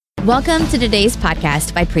Welcome to today's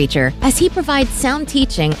podcast by Preacher, as he provides sound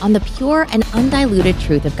teaching on the pure and undiluted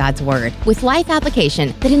truth of God's Word, with life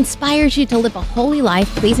application that inspires you to live a holy life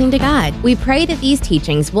pleasing to God. We pray that these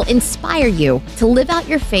teachings will inspire you to live out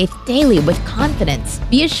your faith daily with confidence.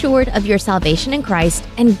 Be assured of your salvation in Christ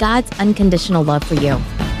and God's unconditional love for you.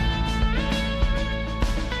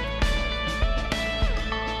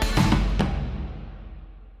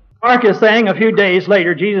 Mark is saying a few days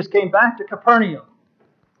later, Jesus came back to Capernaum,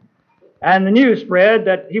 and the news spread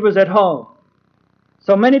that he was at home.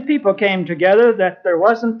 So many people came together that there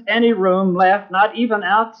wasn't any room left, not even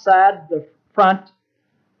outside the front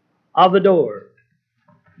of the door.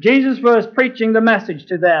 Jesus was preaching the message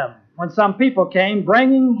to them when some people came,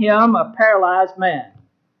 bringing him a paralyzed man,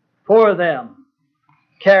 4 of them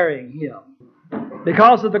carrying him.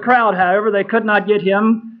 Because of the crowd, however, they could not get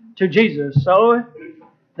him to Jesus, so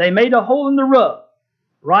they made a hole in the roof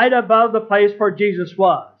right above the place where Jesus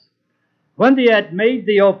was. When they had made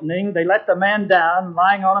the opening, they let the man down,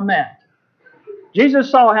 lying on a mat. Jesus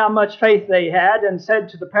saw how much faith they had and said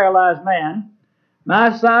to the paralyzed man, "My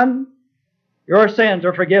son, your sins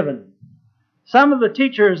are forgiven." Some of the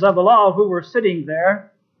teachers of the law who were sitting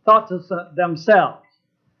there thought to themselves,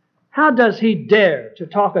 "How does he dare to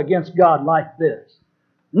talk against God like this?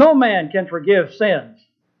 No man can forgive sins.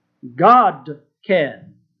 God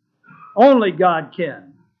can. Only God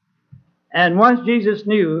can." And once Jesus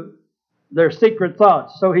knew their secret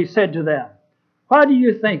thoughts, so he said to them, "Why do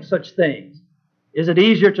you think such things? Is it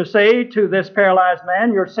easier to say to this paralyzed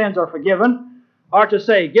man, 'Your sins are forgiven,' or to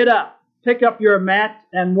say, 'Get up, pick up your mat,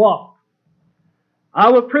 and walk'? I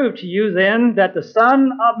will prove to you then that the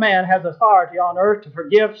Son of Man has authority on earth to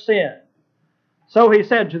forgive sin." So he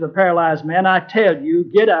said to the paralyzed man, "I tell you,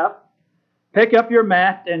 get up, pick up your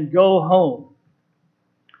mat, and go home."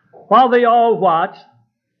 While they all watched,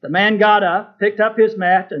 the man got up, picked up his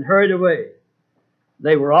mat, and hurried away.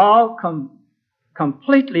 They were all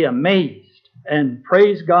completely amazed and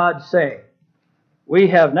praised God, saying, "We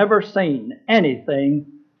have never seen anything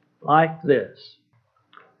like this."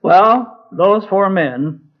 Well, those 4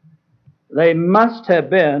 men, they must have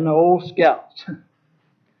been old scouts.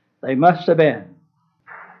 They must have been.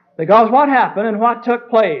 Because what happened and what took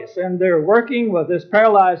place, and they're working with this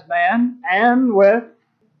paralyzed man and with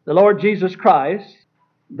the Lord Jesus Christ,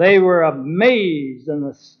 they were amazed and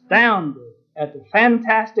astounded at the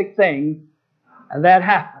fantastic thing that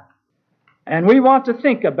happened. And we want to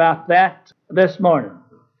think about that this morning.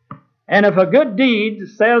 And if a good deed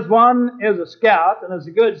says one is a scout and is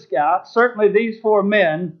a good scout, certainly these 4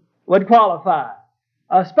 men would qualify.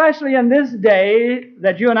 Especially in this day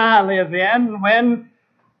that you and I live in, when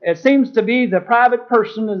it seems to be the private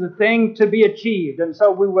person is the thing to be achieved. And so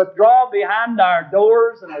we withdraw behind our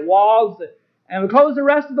doors and the walls, and we close the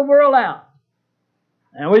rest of the world out.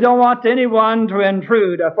 And we don't want anyone to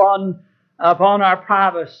intrude upon our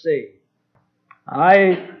privacy.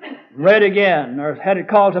 I read again, or had it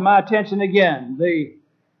called to my attention again, the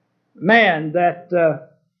man that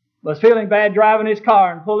was feeling bad driving his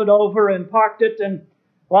car and pulled it over and parked it, and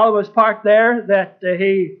while it was parked there, that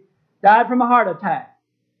he died from a heart attack.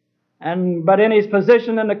 But in his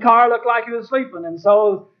position in the car, looked like he was sleeping. And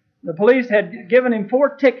so the police had given him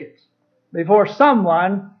 4 tickets before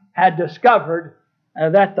someone had discovered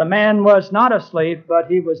that the man was not asleep, but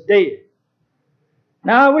he was dead.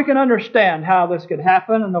 Now, we can understand how this could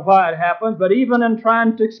happen and why it happens, but even in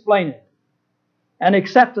trying to explain it and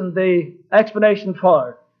accepting the explanation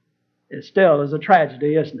for it, it still is a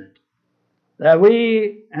tragedy, isn't it? That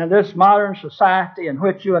we, in this modern society in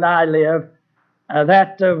which you and I live,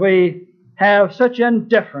 that we have such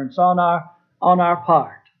indifference on our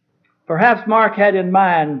part. Perhaps Mark had in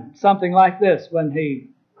mind something like this when he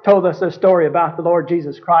told us this story about the Lord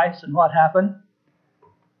Jesus Christ and what happened.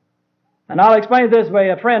 And I'll explain it this way.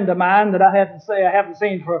 A friend of mine that I haven't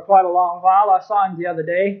seen for quite a long while, I saw him the other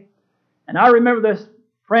day. And I remember this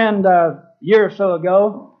friend a year or so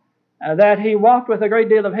ago that he walked with a great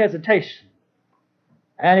deal of hesitation.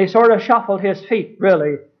 And he sort of shuffled his feet,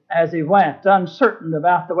 really, as he went, uncertain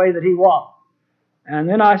about the way that he walked. And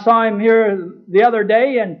then I saw him here the other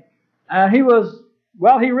day, and he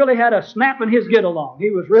really had a snap in his get-along. He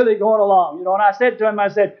was really going along, and I said to him,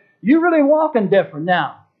 "You really walking different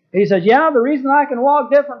now." He said, "Yeah, the reason I can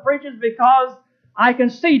walk different, preacher, is because I can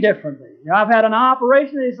see differently. I've had an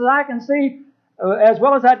operation," he said, "I can see as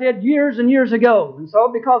well as I did years and years ago. And so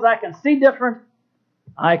because I can see different,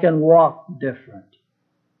 I can walk different."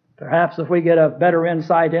 Perhaps if we get a better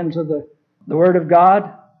insight into the Word of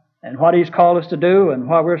God and what He's called us to do and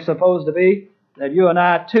what we're supposed to be, that you and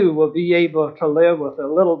I too will be able to live with a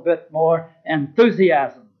little bit more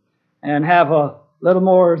enthusiasm and have a little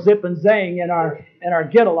more zip and zang in our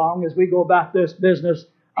get along as we go about this business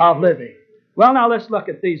of living. Well, now let's look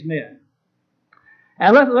at these men.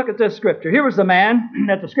 And let's look at this scripture. Here was the man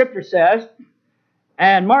that the scripture says,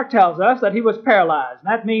 and Mark tells us that he was paralyzed.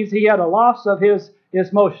 That means he had a loss of his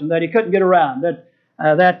motion, that he couldn't get around,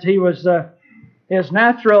 that he was his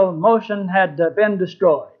natural motion had been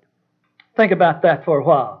destroyed. Think about that for a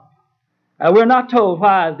while. We're not told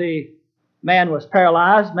why the man was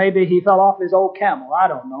paralyzed. Maybe he fell off his old camel. I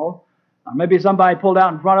don't know. Or maybe somebody pulled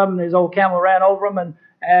out in front of him and his old camel ran over him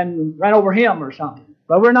and ran over him or something.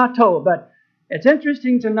 But we're not told. But it's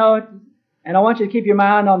interesting to note, and I want you to keep your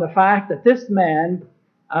mind on the fact that this man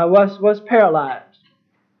was paralyzed.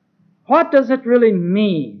 What does it really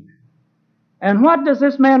mean? And what does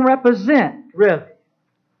this man represent, really?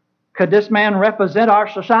 Could this man represent our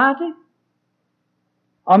society?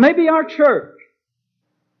 Or maybe our church?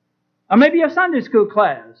 Or maybe a Sunday school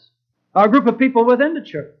class? Or a group of people within the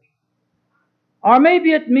church? Or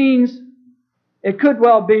maybe it means it could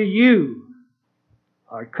well be you,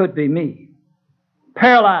 or it could be me.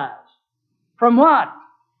 Paralyzed. From what?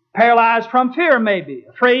 Paralyzed from fear, maybe.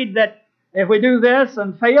 Afraid that if we do this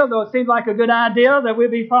and fail, though it seems like a good idea, that we'll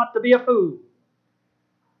be thought to be a fool.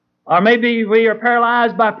 Or maybe we are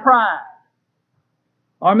paralyzed by pride.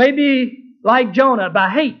 Or maybe, like Jonah, by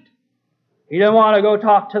hate. He didn't want to go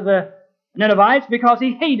talk to the Ninevites because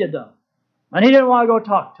he hated them. And he didn't want to go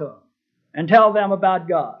talk to them and tell them about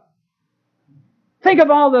God. Think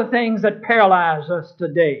of all the things that paralyze us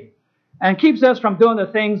today and keeps us from doing the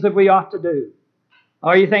things that we ought to do.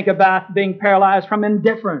 Or you think about being paralyzed from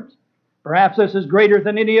indifference. Perhaps this is greater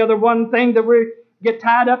than any other one thing that we get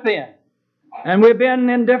tied up in. And we've been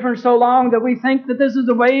indifferent so long that we think that this is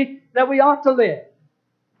the way that we ought to live.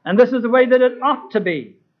 And this is the way that it ought to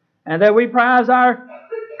be. And that we prize our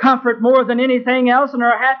comfort more than anything else and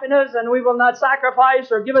our happiness, and we will not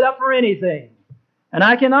sacrifice or give it up for anything. And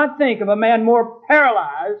I cannot think of a man more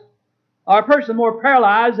paralyzed, or a person more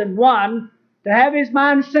paralyzed than one to have his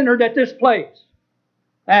mind centered at this place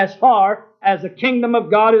as far as the kingdom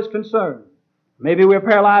of God is concerned. Maybe we're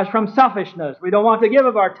paralyzed from selfishness. We don't want to give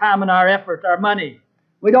of our time and our effort, our money.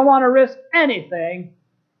 We don't want to risk anything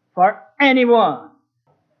for anyone.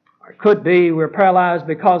 Or it could be we're paralyzed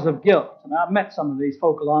because of guilt. And I've met some of these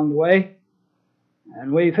folk along the way.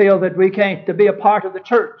 And we feel that we can't be a part of the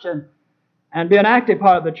church and be an active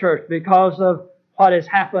part of the church because of what has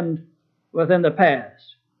happened within the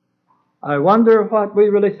past. I wonder what we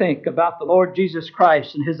really think about the Lord Jesus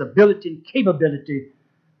Christ and His ability and capability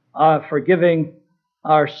of forgiving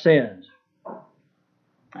our sins.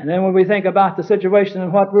 And then when we think about the situation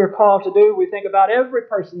and what we're called to do, we think about every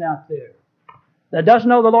person out there that doesn't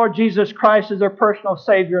know the Lord Jesus Christ as their personal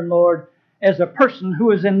Savior and Lord, as a person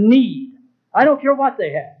who is in need. I don't care what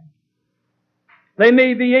they have. They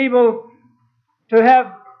may be able to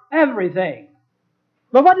have everything.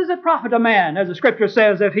 But what does it profit a man, as the Scripture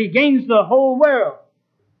says, if he gains the whole world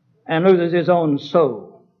and loses his own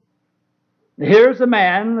soul? Here's a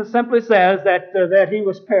man that simply says that he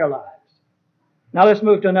was paralyzed. Now let's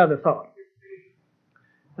move to another thought.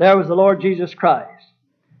 There was the Lord Jesus Christ.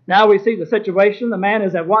 Now we see the situation. The man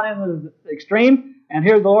is at one end of the extreme, and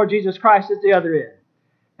here the Lord Jesus Christ is at the other end.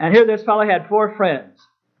 And here this fellow had 4 friends.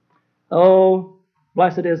 Oh,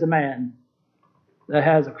 blessed is the man that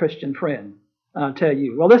has a Christian friend, I'll tell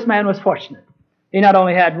you. Well, this man was fortunate. He not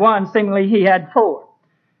only had 1, seemingly he had 4.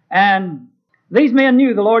 And these men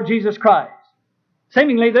knew the Lord Jesus Christ.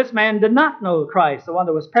 Seemingly this man did not know Christ, the one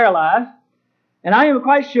that was paralyzed. And I am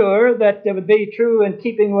quite sure that it would be true in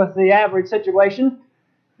keeping with the average situation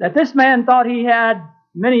that this man thought he had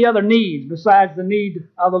many other needs besides the need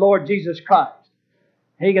of the Lord Jesus Christ.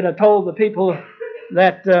 He could have told the people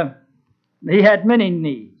that he had many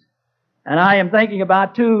needs. And I am thinking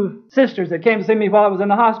about 2 sisters that came to see me while I was in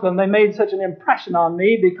the hospital, and they made such an impression on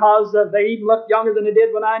me because they even looked younger than they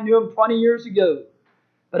did when I knew them 20 years ago.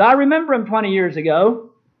 But I remember them 20 years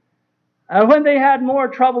ago when they had more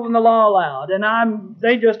trouble than the law allowed. And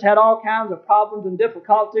they just had all kinds of problems and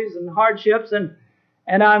difficulties and hardships,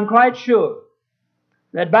 and I'm quite sure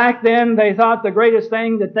that back then they thought the greatest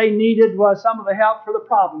thing that they needed was some of the help for the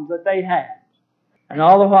problems that they had. And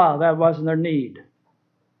all the while, that wasn't their need.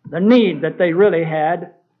 The need that they really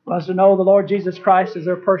had was to know the Lord Jesus Christ as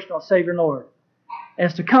their personal Savior and Lord,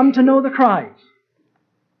 is to come to know the Christ.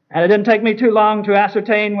 And it didn't take me too long to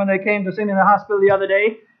ascertain when they came to see me in the hospital the other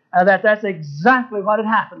day that that's exactly what had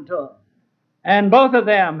happened to them. And both of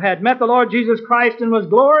them had met the Lord Jesus Christ and was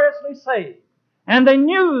gloriously saved. And they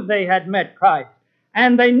knew they had met Christ.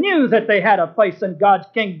 And they knew that they had a place in God's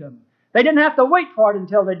kingdom. They didn't have to wait for it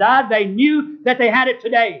until they died. They knew that they had it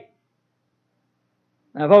today.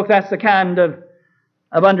 Now, folks, that's the kind of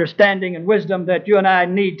understanding and wisdom that you and I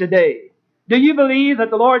need today. Do you believe that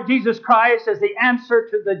the Lord Jesus Christ is the answer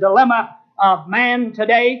to the dilemma of man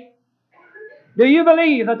today? Do you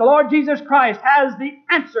believe that the Lord Jesus Christ has the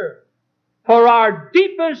answer for our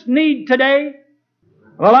deepest need today?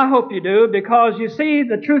 Well, I hope you do, because you see,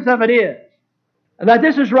 the truth of it is that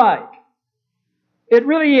this is right. It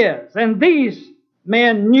really is. And these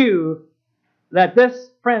men knew that this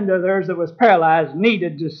friend of theirs that was paralyzed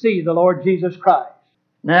needed to see the Lord Jesus Christ.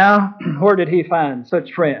 Now, where did he find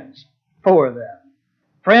such friends? 4 of them.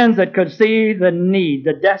 Friends that could see the need,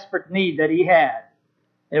 the desperate need that he had.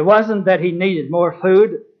 It wasn't that he needed more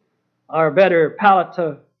food or a better pallet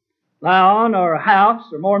to lie on or a house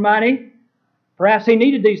or more money. Perhaps he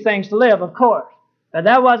needed these things to live, of course. But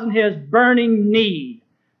that wasn't his burning need.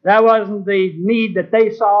 That wasn't the need that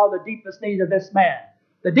they saw, the deepest need of this man.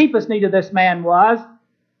 The deepest need of this man was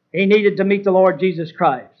he needed to meet the Lord Jesus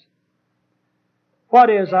Christ. What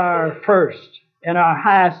is our first and our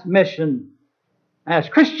highest mission as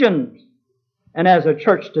Christians and as a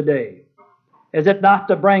church today? Is it not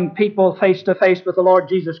to bring people face to face with the Lord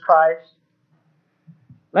Jesus Christ?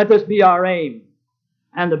 Let this be our aim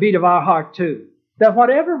and the beat of our heart too. That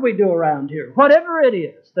whatever we do around here, whatever it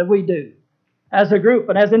is that we do as a group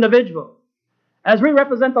and as individuals, as we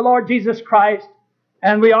represent the Lord Jesus Christ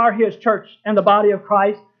and we are His church and the body of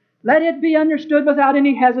Christ, let it be understood without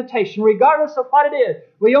any hesitation, regardless of what it is.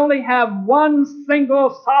 We only have one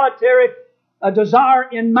single solitary desire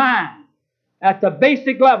in mind at the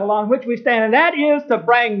basic level on which we stand, and that is to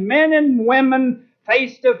bring men and women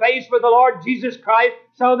face to face with the Lord Jesus Christ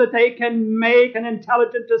so that they can make an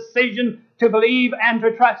intelligent decision to believe and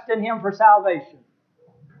to trust in Him for salvation.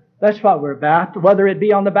 That's what we're about, whether it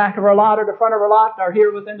be on the back of our lot or the front of our lot or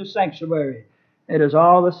here within the sanctuary. It is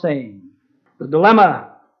all the same. The dilemma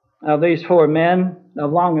of these 4 men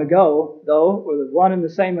of long ago, though, were the one and the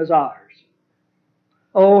same as ours.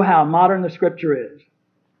 Oh, how modern the Scripture is.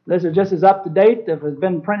 This is just as up to date as it has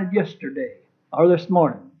been printed yesterday or this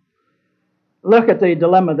morning. Look at the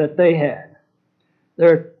dilemma that they had.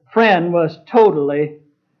 Their friend was totally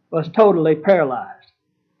paralyzed.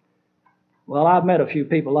 Well, I've met a few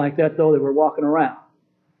people like that, though, that were walking around.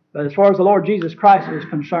 But as far as the Lord Jesus Christ was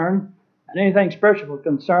concerned, and anything spiritual was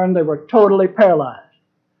concerned, they were totally paralyzed.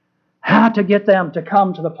 How to get them to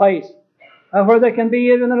come to the place where they can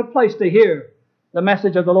be even in a place to hear the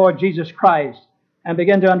message of the Lord Jesus Christ and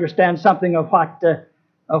begin to understand something of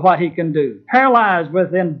what He can do. Paralyzed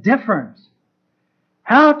with indifference.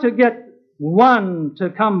 How to get one to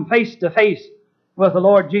come face to face with the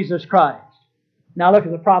Lord Jesus Christ. Now look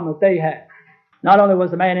at the problem that they had. Not only was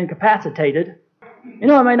the man incapacitated, you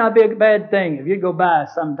know, it may not be a bad thing if you go by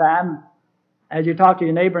sometime as you talk to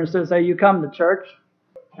your neighbor instead of say, you come to church,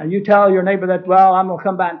 and you tell your neighbor that, well, I'm going to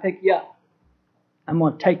come by and pick you up. I'm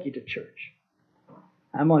going to take you to church.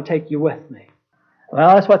 I'm going to take you with me.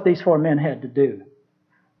 Well, that's what these 4 men had to do.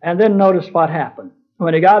 And then notice what happened.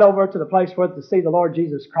 When they got over to the place where to see the Lord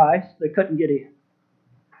Jesus Christ, they couldn't get in.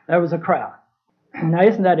 There was a crowd. Now,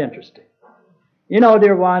 isn't that interesting? You know,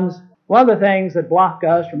 dear ones, one of the things that block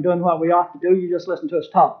us from doing what we ought to do, you just listen to us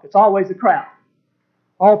talk. It's always the crowd.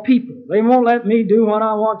 All people. They won't let me do what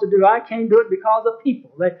I want to do. I can't do it because of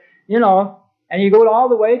people. And you go all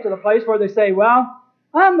the way to the place where they say, well,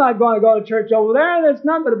 I'm not going to go to church over there. There's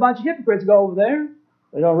none but a bunch of hypocrites go over there.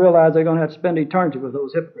 They don't realize they're going to have to spend eternity with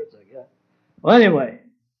those hypocrites, I guess. Well, anyway.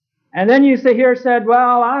 And then you see here said,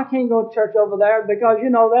 well, I can't go to church over there because,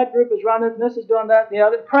 that group is running, and this is doing that, and the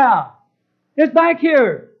other crowd. It's back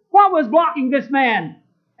here. What was blocking this man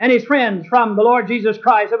and his friends from the Lord Jesus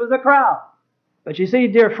Christ? It was the crowd. But you see,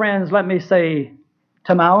 dear friends, let me say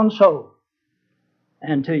to my own soul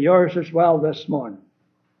and to yours as well this morning,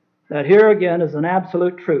 that here again is an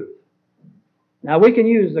absolute truth. Now, we can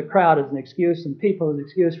use the crowd as an excuse and people as an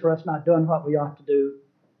excuse for us not doing what we ought to do.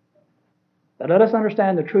 But let us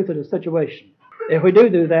understand the truth of the situation. If we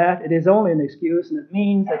do that, it is only an excuse, and it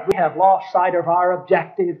means that we have lost sight of our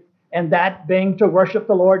objective, and that being to worship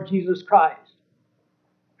the Lord Jesus Christ.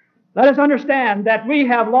 Let us understand that we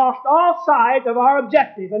have lost all sight of our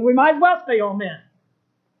objective, and we might as well stay on this.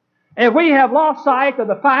 If we have lost sight of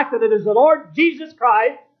the fact that it is the Lord Jesus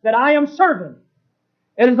Christ that I am serving,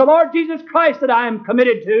 it is the Lord Jesus Christ that I am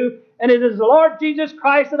committed to, and it is the Lord Jesus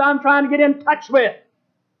Christ that I'm trying to get in touch with.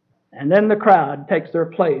 And then the crowd takes their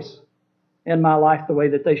place in my life the way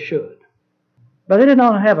that they should. But they didn't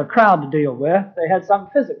only have a crowd to deal with, they had something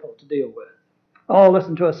physical to deal with. Oh,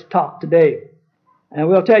 listen to us talk today. And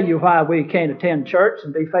we'll tell you why we can't attend church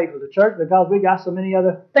and be faithful to church, because we got so many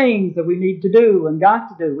other things that we need to do and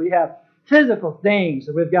got to do. We have physical things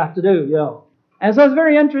that we've got to do, And so it's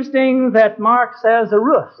very interesting that Mark says a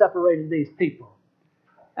roof separated these people.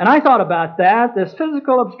 And I thought about that, this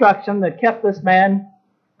physical obstruction that kept this man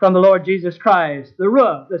from the Lord Jesus Christ. The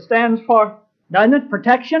roof that stands for, doesn't it,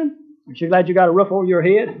 protection? Aren't you glad you got a roof over your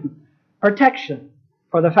head? Protection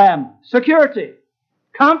for the family. Security.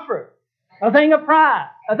 Comfort. A thing of pride.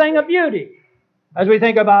 A thing of beauty. As we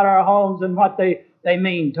think about our homes and what they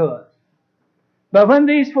mean to us. But when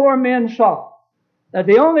these four men saw that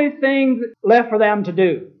the only thing left for them to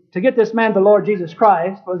do to get this man to the Lord Jesus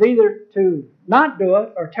Christ was either to not do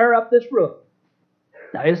it or tear up this roof.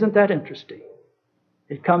 Now, isn't that interesting?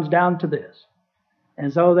 It comes down to this.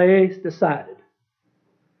 And so they decided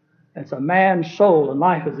it's a man's soul and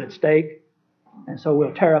life is at stake, and so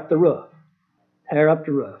we'll tear up the roof. Tear up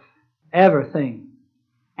the roof. Everything,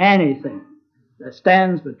 anything that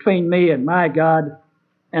stands between me and my God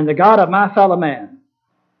and the God of my fellow man,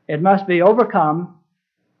 it must be overcome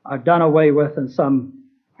or done away with in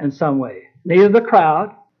some way. Neither the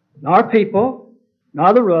crowd, nor people,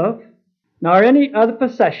 nor the roof, nor any other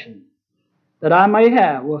possession that I may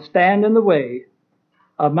have will stand in the way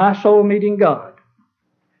of my soul meeting God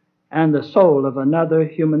and the soul of another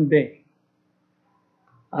human being.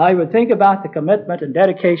 I would think about the commitment and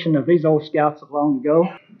dedication of these old scouts of long ago,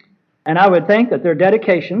 and I would think that their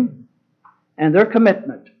dedication and their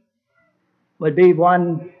commitment would be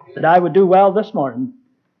one that I would do well this morning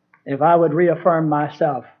if I would reaffirm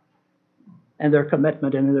myself in their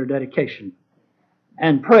commitment and in their dedication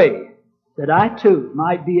and pray that I too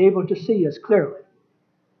might be able to see as clearly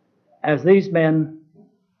as these men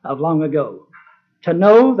of long ago, to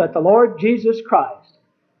know that the Lord Jesus Christ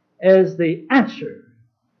is the answer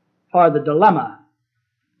for the dilemma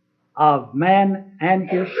of man and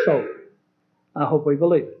his soul. I hope we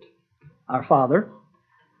believe it. Our Father,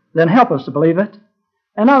 then help us to believe it.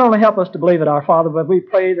 And not only help us to believe it, our Father, but we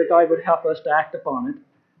pray that Thou would help us to act upon it.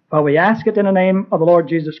 For we ask it in the name of the Lord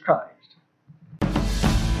Jesus Christ.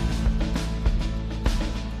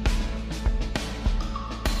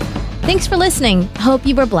 Thanks for listening. Hope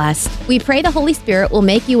you were blessed. We pray the Holy Spirit will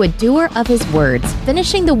make you a doer of His words,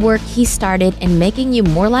 finishing the work He started and making you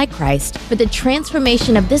more like Christ for the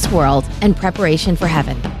transformation of this world and preparation for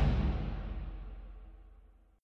heaven.